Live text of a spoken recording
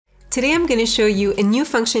Today I'm going to show you a new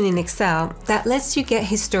function in Excel that lets you get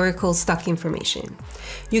historical stock information.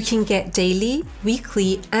 You can get daily,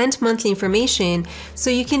 weekly, and monthly information, so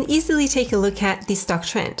you can easily take a look at the stock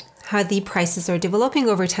trend, how the prices are developing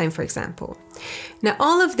over time, for example. Now,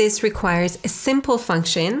 all of this requires a simple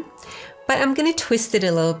function, but I'm going to twist it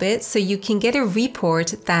a little bit so you can get a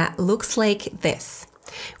report that looks like this,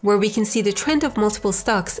 where we can see the trend of multiple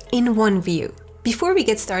stocks in one view. Before we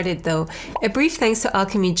get started though, a brief thanks to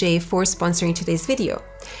Alchemy J for sponsoring today's video.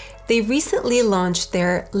 They recently launched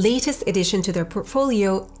their latest addition to their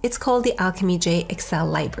portfolio. It's called the Alchemy J Excel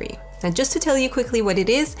Library. Now, just to tell you quickly what it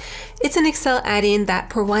is, it's an Excel add-in that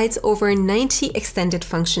provides over 90 extended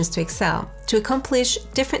functions to Excel to accomplish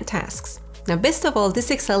different tasks. Now, best of all, this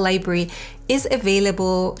Excel library is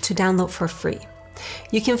available to download for free.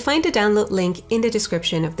 You can find the download link in the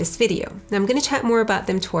description of this video. Now, I'm going to chat more about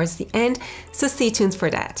them towards the end, so stay tuned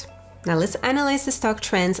for that. Now let's analyze the stock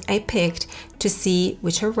trends I picked to see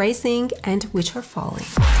which are rising and which are falling.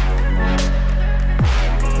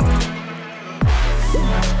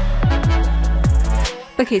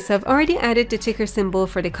 Okay, so I've already added the ticker symbol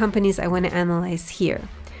for the companies I want to analyze here.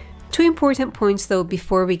 Two important points though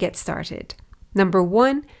before we get started. Number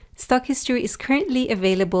one, Stock History is currently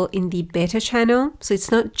available in the beta channel, so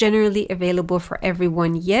it's not generally available for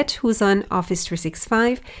everyone yet who's on Office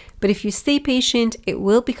 365, but if you stay patient, it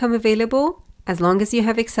will become available as long as you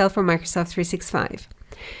have Excel for Microsoft 365.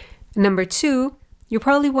 Number two, you're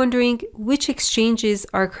probably wondering which exchanges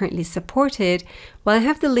are currently supported. Well, I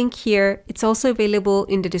have the link here. It's also available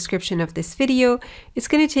in the description of this video. It's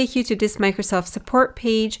going to take you to this Microsoft support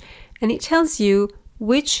page, and it tells you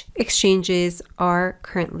which exchanges are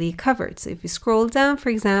currently covered. So if you scroll down, for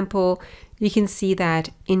example, you can see that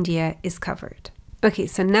India is covered. Okay,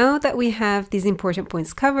 so now that we have these important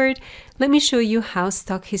points covered, let me show you how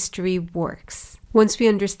stock history works. Once we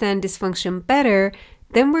understand this function better,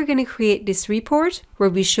 then we're going to create this report where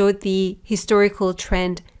we show the historical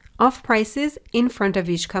trend of prices in front of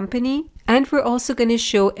each company. And we're also going to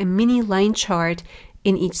show a mini line chart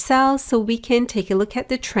in each cell so we can take a look at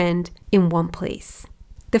the trend in one place.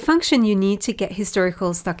 The function you need to get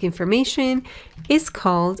historical stock information is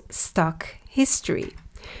called stock history.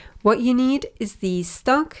 What you need is the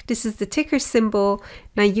stock. This is the ticker symbol.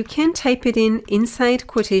 Now you can type it in inside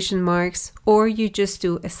quotation marks, or you just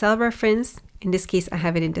do a cell reference. In this case, I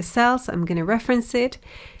have it in the cell, so I'm going to reference it.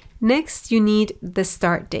 Next, you need the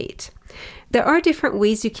start date. There are different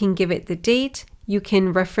ways you can give it the date. You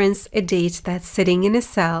can reference a date that's sitting in a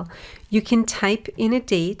cell. You can type in a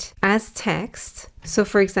date as text. So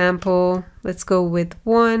for example, let's go with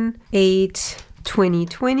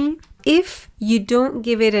 1/8/2020. If you don't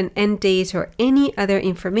give it an end date or any other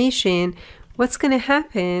information, what's going to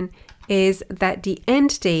happen is that the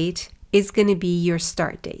end date is going to be your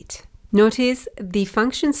start date. Notice the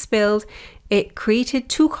function spelled, it created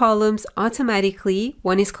two columns automatically.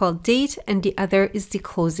 One is called date and the other is the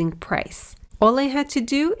closing price. All I had to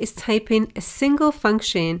do is type in a single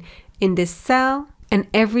function in this cell and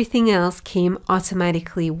everything else came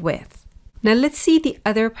automatically with. Now let's see the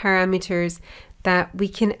other parameters that we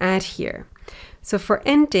can add here. So for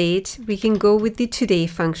end date, we can go with the today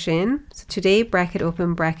function. So today, bracket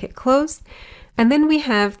open, bracket close. And then we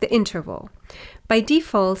have the interval. By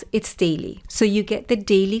default, it's daily. So you get the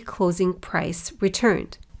daily closing price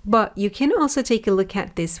returned. But you can also take a look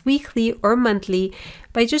at this weekly or monthly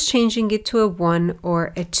by just changing it to a 1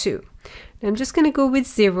 or a 2. Now I'm just going to go with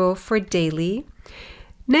 0 for daily.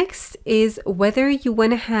 Next is whether you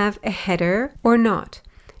want to have a header or not.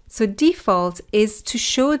 So default is to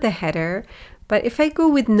show the header, but if I go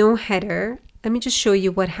with no header, let me just show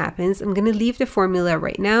you what happens. I'm going to leave the formula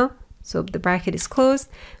right now. So the bracket is closed,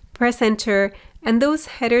 press enter, and those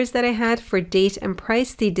headers that I had for date and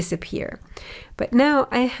price, they disappear. But now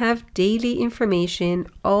I have daily information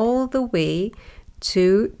all the way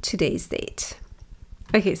to today's date.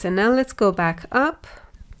 Okay, so now let's go back up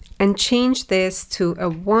and change this to a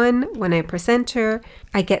 1. When I press enter,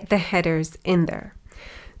 I get the headers in there.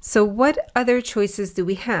 So what other choices do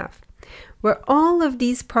we have? Where all of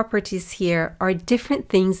these properties here are different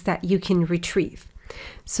things that you can retrieve.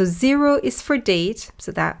 So 0 is for date,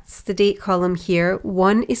 so that's the date column here.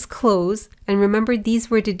 1 is close, and remember these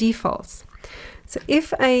were the defaults. So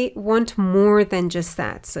if I want more than just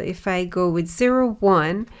that, so if I go with 0,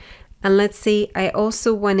 1, and let's say I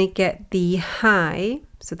also want to get the high,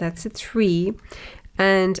 so that's a 3,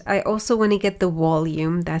 and I also want to get the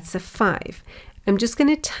volume, that's a 5. I'm just going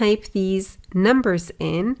to type these numbers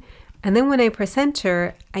in, and then when I press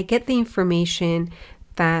enter, I get the information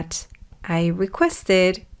that I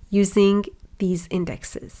requested using these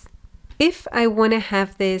indexes. If I want to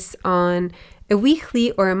have this on a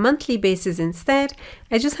weekly or a monthly basis instead,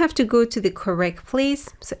 I just have to go to the correct place.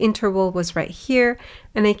 So interval was right here,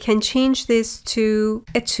 and I can change this to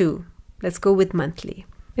a 2. Let's go with monthly.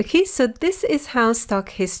 Okay, so this is how stock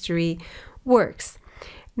history works.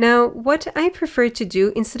 Now, what I prefer to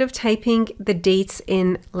do, instead of typing the dates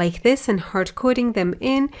in like this and hard coding them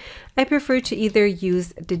in, I prefer to either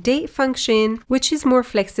use the date function, which is more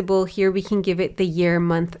flexible. Here we can give it the year,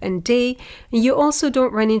 month, and day. And you also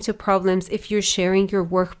don't run into problems if you're sharing your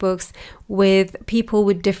workbooks with people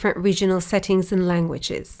with different regional settings and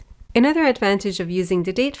languages. Another advantage of using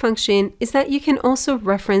the date function is that you can also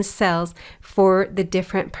reference cells for the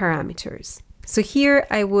different parameters. So here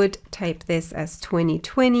I would type this as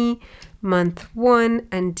 2020, month 1,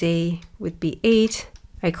 and day would be 8.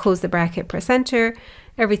 I close the bracket, press enter.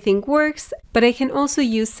 Everything works, but I can also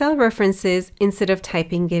use cell references instead of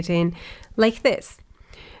typing it in like this.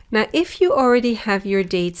 Now, if you already have your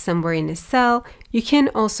date somewhere in a cell, you can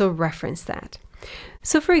also reference that.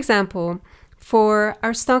 So for example, for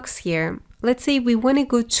our stocks here, let's say we want to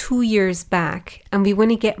go 2 years back and we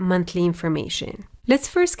want to get monthly information. Let's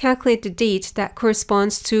first calculate the date that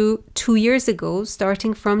corresponds to 2 years ago,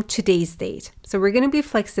 starting from today's date. So we're going to be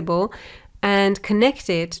flexible and connect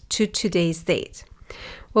it to today's date.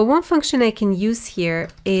 Well, one function I can use here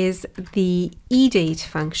is the edate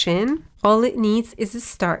function. All it needs is a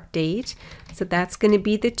start date. So that's going to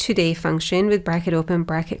be the today function with bracket open,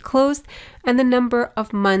 bracket closed, and the number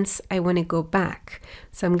of months I want to go back.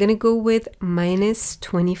 So I'm going to go with minus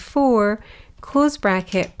 24, close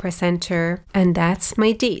bracket, press enter, and that's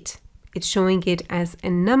my date. It's showing it as a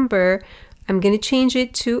number. I'm going to change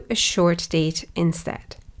it to a short date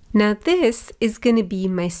instead. Now this is going to be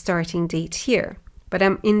my starting date here, but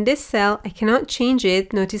I'm in this cell. I cannot change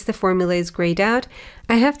it. Notice the formula is grayed out.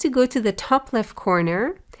 I have to go to the top left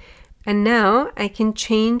corner, and now I can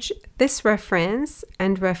change this reference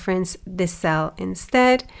and reference this cell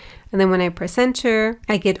instead. And then when I press enter,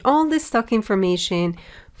 I get all this stock information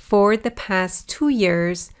for the past 2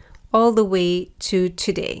 years all the way to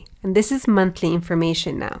today. And this is monthly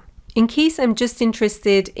information now. In case I'm just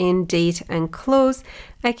interested in date and close,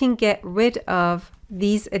 I can get rid of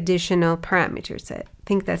these additional parameters. I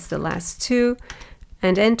think that's the last 2,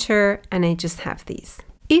 and enter, and I just have these.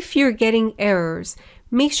 If you're getting errors,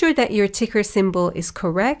 make sure that your ticker symbol is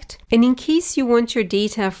correct. And in case you want your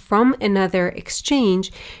data from another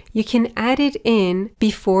exchange, you can add it in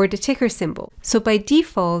before the ticker symbol. So by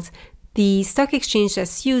default, the stock exchange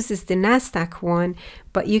that's used is the NASDAQ one,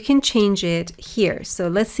 but you can change it here. So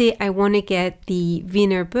let's say I want to get the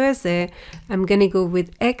Wiener Börse. I'm going to go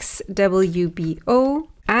with XWBO,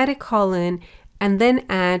 add a colon, and then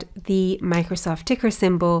add the Microsoft ticker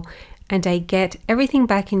symbol, and I get everything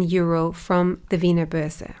back in euro from the Wiener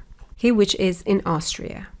Börse, okay, which is in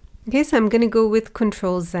Austria. Okay, so I'm going to go with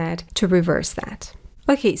Control Z to reverse that.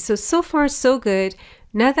 Okay, so far so good.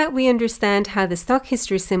 Now that we understand how the stock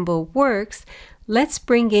history symbol works, let's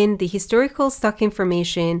bring in the historical stock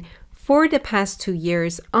information for the past 2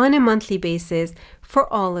 years on a monthly basis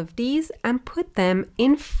for all of these and put them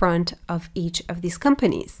in front of each of these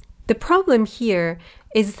companies. The problem here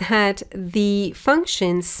is that the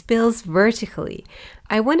function spills vertically.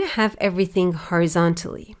 I want to have everything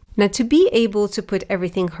horizontally. Now, to be able to put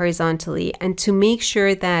everything horizontally and to make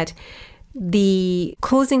sure that the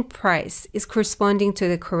closing price is corresponding to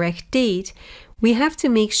the correct date, we have to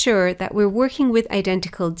make sure that we're working with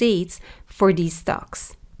identical dates for these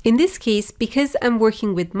stocks. In this case, because I'm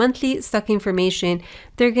working with monthly stock information,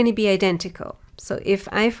 they're going to be identical. So if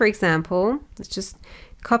I, for example, let's just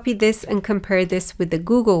copy this and compare this with the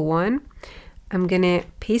Google one. I'm going to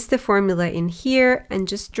paste the formula in here and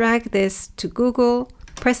just drag this to Google,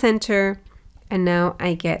 press enter, and now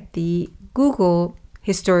I get the Google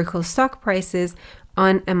historical stock prices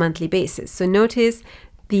on a monthly basis. So notice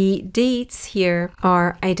the dates here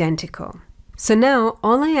are identical. So now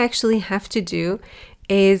all I actually have to do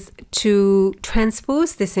is to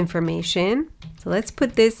transpose this information. So let's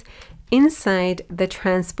put this inside the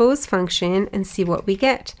transpose function and see what we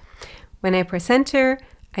get. When I press enter,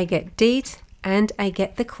 I get date and I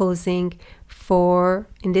get the closing for,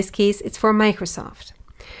 in this case, it's for Microsoft.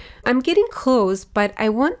 I'm getting close, but I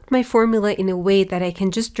want my formula in a way that I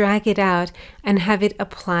can just drag it out and have it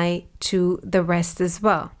apply to the rest as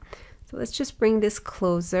well. So let's just bring this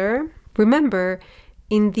closer. Remember,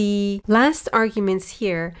 in the last arguments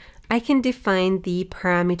here, I can define the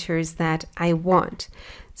parameters that I want.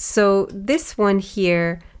 So this one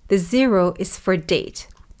here, the 0 is for date.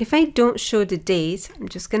 If I don't show the date, I'm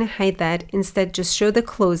just going to hide that. Instead, just show the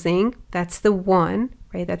closing. That's the 1.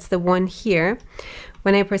 right? That's the one here.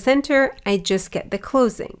 When I press enter, I just get the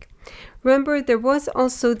closing. Remember, there was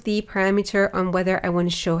also the parameter on whether I want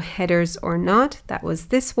to show headers or not. That was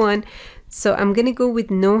this one. So I'm going to go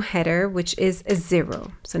with no header, which is a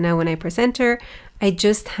 0. So now when I press enter, I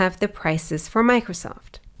just have the prices for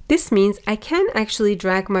Microsoft. This means I can actually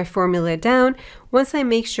drag my formula down once I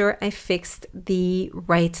make sure I fixed the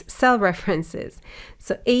right cell references.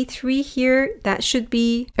 So A3 here, that should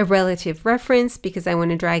be a relative reference because I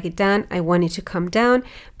want to drag it down. I want it to come down,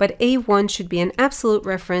 but A1 should be an absolute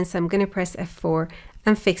reference. I'm going to press F4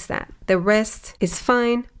 and fix that. The rest is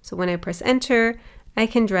fine. So when I press enter, I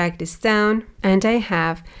can drag this down and I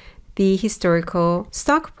have the historical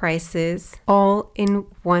stock prices all in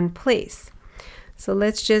one place. So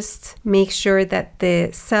let's just make sure that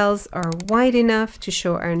the cells are wide enough to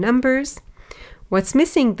show our numbers. What's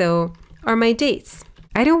missing though are my dates.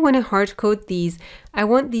 I don't want to hard code these. I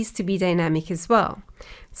want these to be dynamic as well.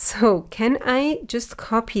 So can I just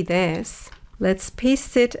copy this? Let's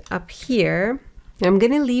paste it up here. I'm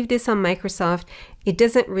going to leave this on Microsoft. It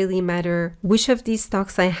doesn't really matter which of these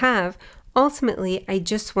stocks I have. Ultimately, I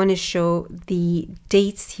just want to show the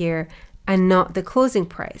dates here and not the closing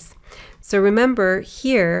price. So remember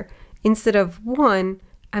here, instead of 1,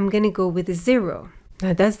 I'm going to go with a 0.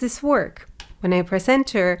 Now, does this work? When I press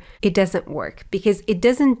enter, it doesn't work because it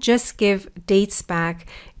doesn't just give dates back.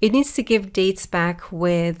 It needs to give dates back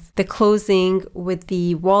with the closing, with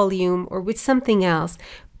the volume, or with something else.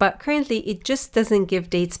 But currently, it just doesn't give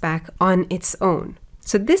dates back on its own.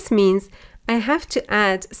 So this means I have to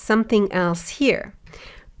add something else here.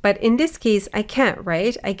 But in this case, I can't,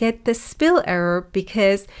 right? I get the spill error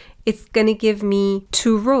because it's going to give me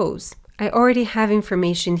 2 rows. I already have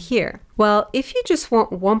information here. Well, if you just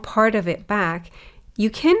want one part of it back, you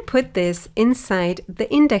can put this inside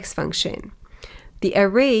the index function. The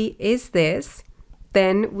array is this.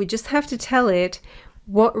 Then we just have to tell it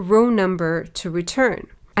what row number to return.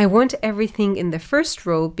 I want everything in the first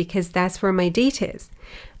row because that's where my date is.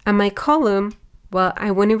 And my column, well,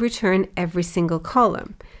 I want to return every single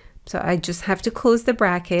column. So I just have to close the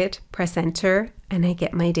bracket, press enter, and I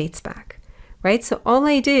get my dates back, right? So all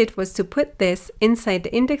I did was to put this inside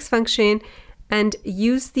the index function and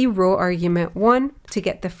use the row argument 1 to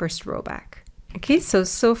get the first row back. Okay,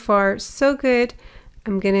 so far, so good.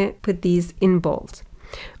 I'm gonna put these in bold.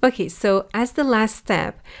 Okay, so as the last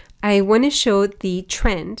step, I want to show the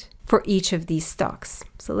trend for each of these stocks.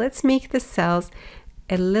 So let's make the cells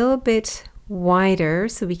a little bit wider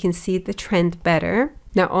so we can see the trend better.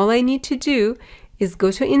 Now all I need to do is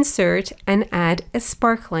go to insert and add a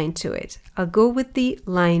sparkline to it. I'll go with the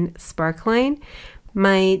line sparkline.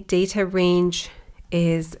 My data range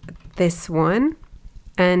is this one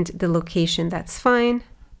and the location, that's fine.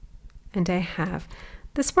 And I have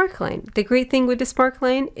the sparkline. The great thing with the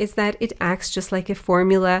sparkline is that it acts just like a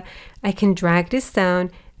formula. I can drag this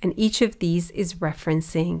down and each of these is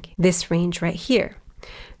referencing this range right here.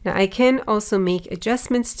 Now I can also make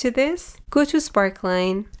adjustments to this. Go to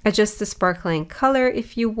sparkline, adjust the sparkline color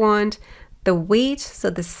if you want, the weight, so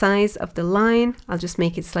the size of the line, I'll just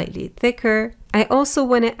make it slightly thicker. I also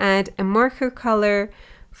want to add a marker color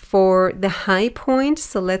for the high point,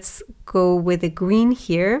 so let's go with a green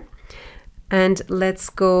here, and let's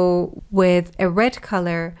go with a red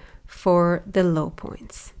color for the low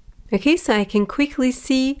points. Okay, so I can quickly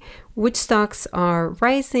see which stocks are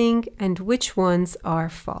rising and which ones are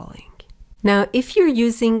falling. Now, if you're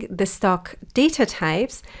using the stock data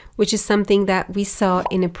types, which is something that we saw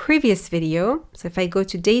in a previous video, so if I go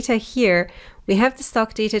to data here, we have the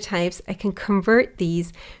stock data types. I can convert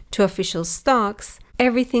these to official stocks.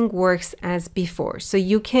 Everything works as before. So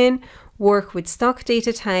you can work with stock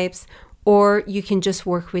data types, or you can just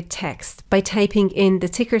work with text by typing in the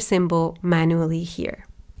ticker symbol manually here.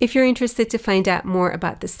 If you're interested to find out more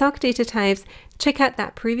about the stock data types, check out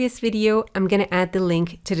that previous video. I'm going to add the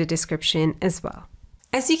link to the description as well.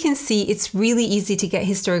 As you can see, it's really easy to get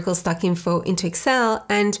historical stock info into Excel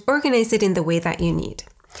and organize it in the way that you need.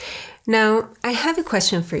 Now, I have a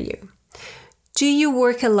question for you. Do you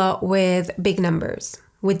work a lot with big numbers,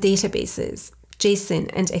 with databases, JSON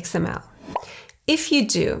and XML? If you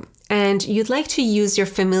do, and you'd like to use your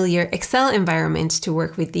familiar Excel environment to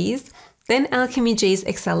work with these, then AlchemyJ's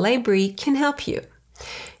Excel library can help you.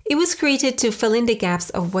 It was created to fill in the gaps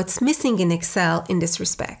of what's missing in Excel in this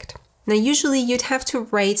respect. Now, usually you'd have to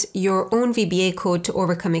write your own VBA code to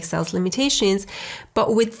overcome Excel's limitations,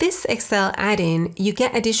 but with this Excel add-in, you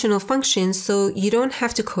get additional functions so you don't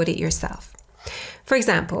have to code it yourself. For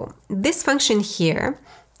example, this function here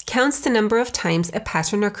counts the number of times a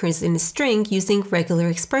pattern occurs in a string using regular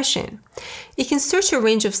expression. It can search a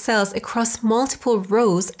range of cells across multiple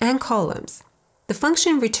rows and columns. The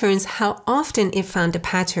function returns how often it found a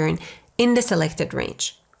pattern in the selected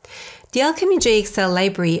range. The AlchemyJXL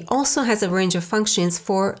library also has a range of functions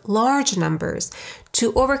for large numbers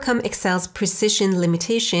to overcome Excel's precision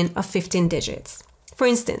limitation of 15 digits. For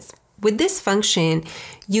instance, with this function,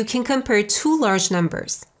 you can compare two large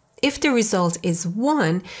numbers. If the result is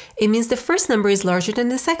 1, it means the first number is larger than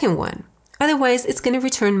the second one. Otherwise, it's going to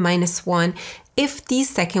return -1 if the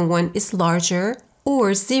second one is larger,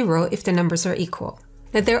 or 0 if the numbers are equal.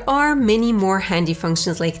 Now, there are many more handy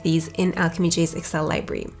functions like these in AlchemyJXL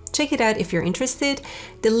library. Check it out if you're interested.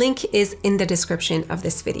 The link is in the description of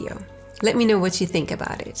this video. Let me know what you think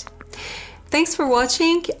about it. Thanks for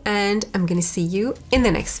watching, and I'm going to see you in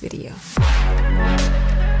the next video.